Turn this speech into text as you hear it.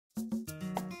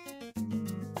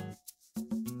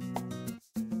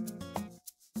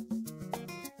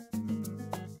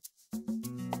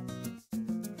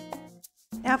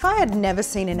Now, if I had never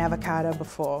seen an avocado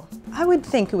before, I would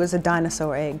think it was a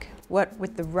dinosaur egg. What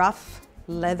with the rough,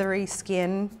 leathery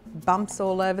skin, bumps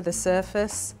all over the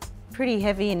surface, pretty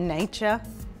heavy in nature.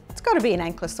 It's got to be an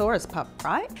ankylosaurus pup,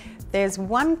 right? There's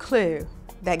one clue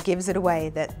that gives it away,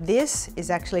 that this is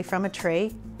actually from a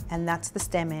tree, and that's the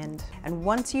stem end. And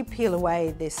once you peel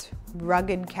away this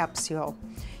rugged capsule,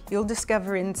 you'll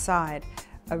discover inside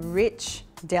a rich,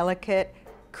 delicate,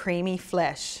 creamy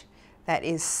flesh that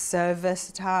is so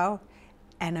versatile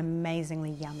and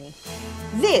amazingly yummy.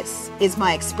 This is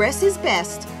my Express is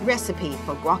Best recipe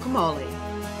for guacamole.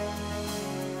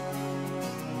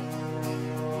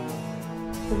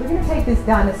 So we're going to take this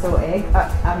dinosaur egg,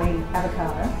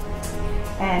 avocado,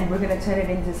 and we're going to turn it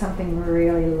into something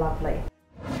really lovely.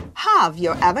 Halve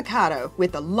your avocado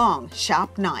with a long,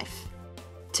 sharp knife.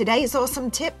 Today's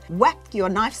awesome tip, whack your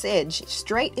knife's edge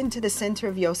straight into the center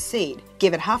of your seed.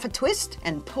 Give it half a twist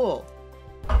and pull.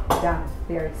 Done.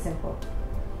 Very simple.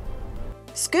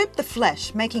 Scoop the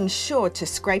flesh, making sure to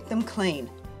scrape them clean.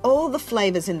 All the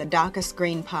flavors in the darkest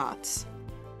green parts.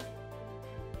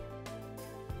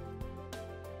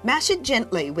 Mash it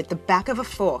gently with the back of a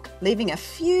fork, leaving a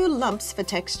few lumps for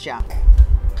texture.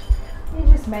 You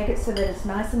just make it so that it's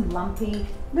nice and lumpy,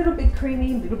 a little bit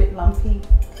creamy, a little bit lumpy.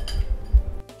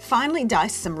 Finely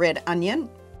dice some red onion.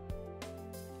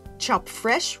 Chop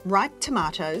fresh, ripe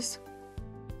tomatoes.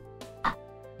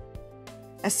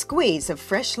 A squeeze of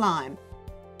fresh lime.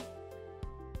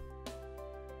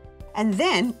 And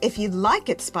then, if you like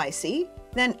it spicy,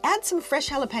 then add some fresh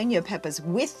jalapeno peppers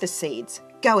with the seeds.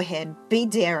 Go ahead, be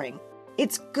daring.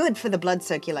 It's good for the blood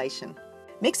circulation.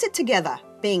 Mix it together,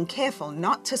 being careful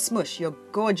not to smush your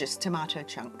gorgeous tomato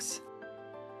chunks.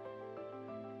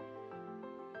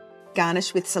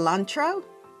 Garnish with cilantro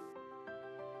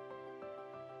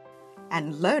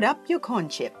and load up your corn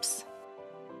chips.